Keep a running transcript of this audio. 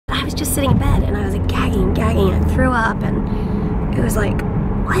was just sitting in bed and I was like gagging. I threw up and it was like,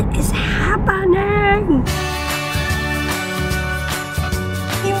 what is happening?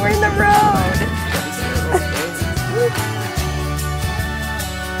 You were in the road.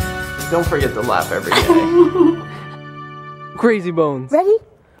 Don't forget to laugh every day. Crazy Bones. Ready?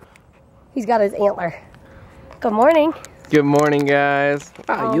 He's got his antler. Good morning. Good morning, guys.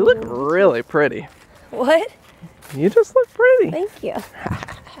 Wow, you look really pretty. What? You just look pretty. Thank you.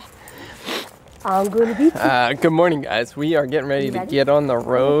 I'm gonna beat you. Good morning, guys. We are getting ready to get on the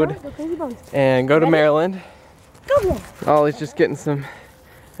road and go to Maryland. Go there. Ollie's just getting some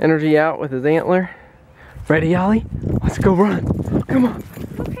energy out with his antler. Ready, Ollie? Let's go run. Come on.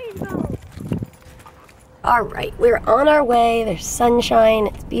 All right, we're on our way. There's sunshine.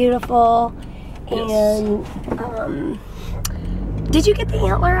 It's beautiful. Yes. And did you get the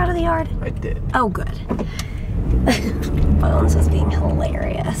antler out of the yard? I did. Oh, good. Bones was being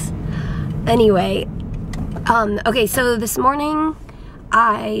hilarious. Anyway, okay, so this morning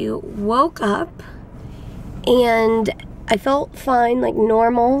I woke up and I felt fine, like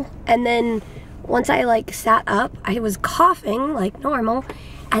normal. And then once I like sat up, I was coughing like normal.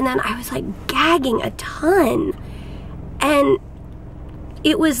 And then I was like gagging a ton. And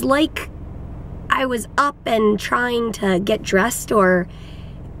it was like I was up and trying to get dressed or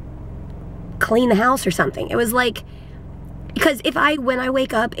clean the house or something. It was like, because when I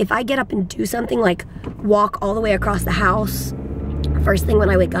wake up, if I get up and do something like walk all the way across the house, first thing when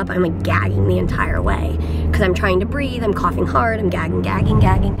I wake up, I'm like gagging the entire way. Because I'm trying to breathe, I'm coughing hard, I'm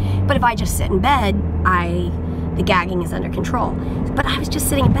gagging. But if I just sit in bed, the gagging is under control. But I was just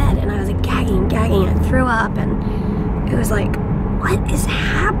sitting in bed and I was like gagging. I threw up and it was like, what is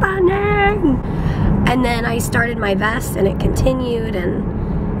happening? And then I started my vest and it continued,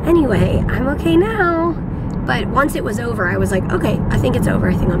 and anyway, I'm okay now. But once it was over, I was like, okay, I think it's over.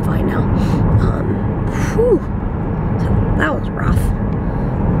 I think I'm fine now. Whew. So that was rough.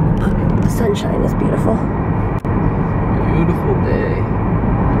 But the sunshine is beautiful. Beautiful day.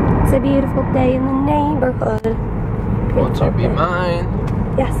 It's a beautiful day in the neighborhood. Won't you be mine?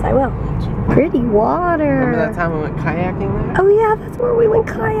 Yes, I will. Pretty water. Remember that time we went kayaking there? Oh yeah, that's where we went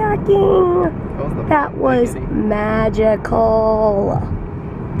kayaking. That was magical.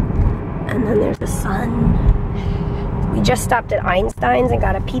 And then there's the sun. We just stopped at Einstein's and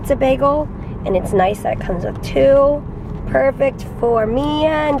got a pizza bagel, and it's nice that it comes with two. Perfect for me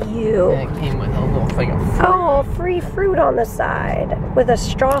and you. And it came with a little thing of fruit. Oh, free fruit on the side with a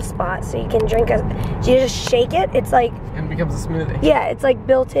straw spot so you can drink it. So you just shake it. It's like, and it becomes a smoothie. yeah, it's like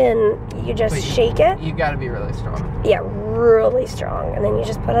built in. You just shake it. You gotta be really strong. Yeah, really strong. And then you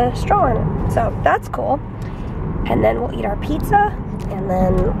just put a straw in it. So that's cool. And then we'll eat our pizza, and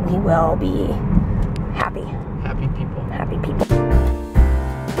then we will be happy. Happy people. Happy people.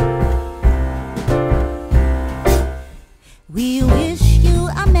 We wish you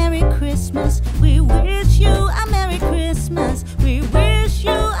a Merry Christmas. We wish you a Merry Christmas. We wish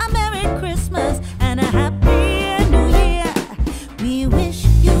you a Merry Christmas and a Happy New Year. We wish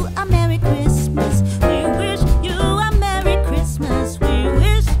you a Merry Christmas. We wish you a Merry Christmas. We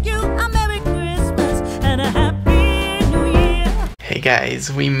wish you a Merry Christmas and a Happy New Year. Hey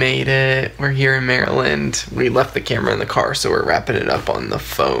guys, we made it. We're here in Maryland. We left the camera in the car, so we're wrapping it up on the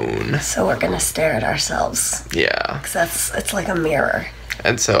phone. So we're gonna stare at ourselves. Yeah. Because it's like a mirror.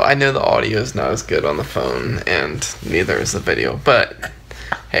 And so I know the audio is not as good on the phone, and neither is the video, but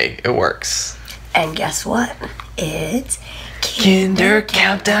hey, it works. And guess what? It's Kinder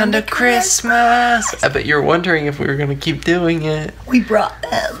Countdown to Christmas. I bet you're wondering if we were gonna keep doing it. We brought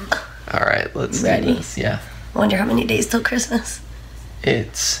them. All right, let's Ready? do this. Yeah. Wonder how many days till Christmas?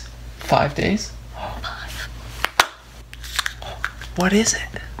 It's 5 days. 5. What is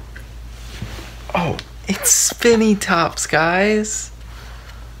it? Oh, it's spinny tops, guys.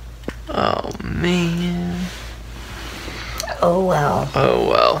 Oh man. Oh well. Oh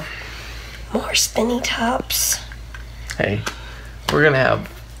well. More spinny tops. Hey, we're gonna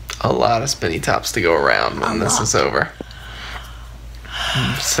have a lot of spinny tops to go around when this is over.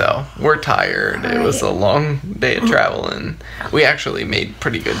 So we're tired. It was a long day of traveling. We actually made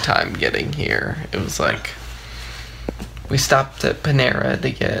pretty good time getting here. It was like we stopped at Panera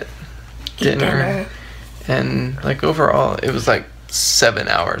to get dinner. And like overall it was like 7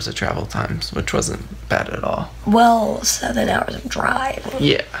 hours of travel times, which wasn't bad at all. Well, 7 hours of drive.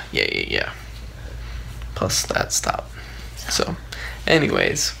 Yeah. Plus that stop. So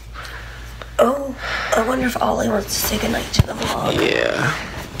anyways. Oh, I wonder if Ollie wants to say goodnight to the vlog. Yeah.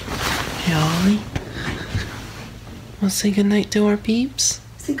 Hey, Ollie. Want to say goodnight to our peeps?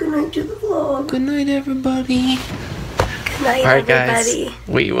 Say goodnight to the vlog. Good night, everybody. Good Night, Alright, guys. everybody.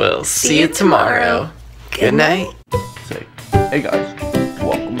 We will see you tomorrow. Good night. Say, hey guys,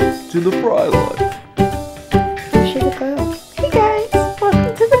 welcome to the Fry Life.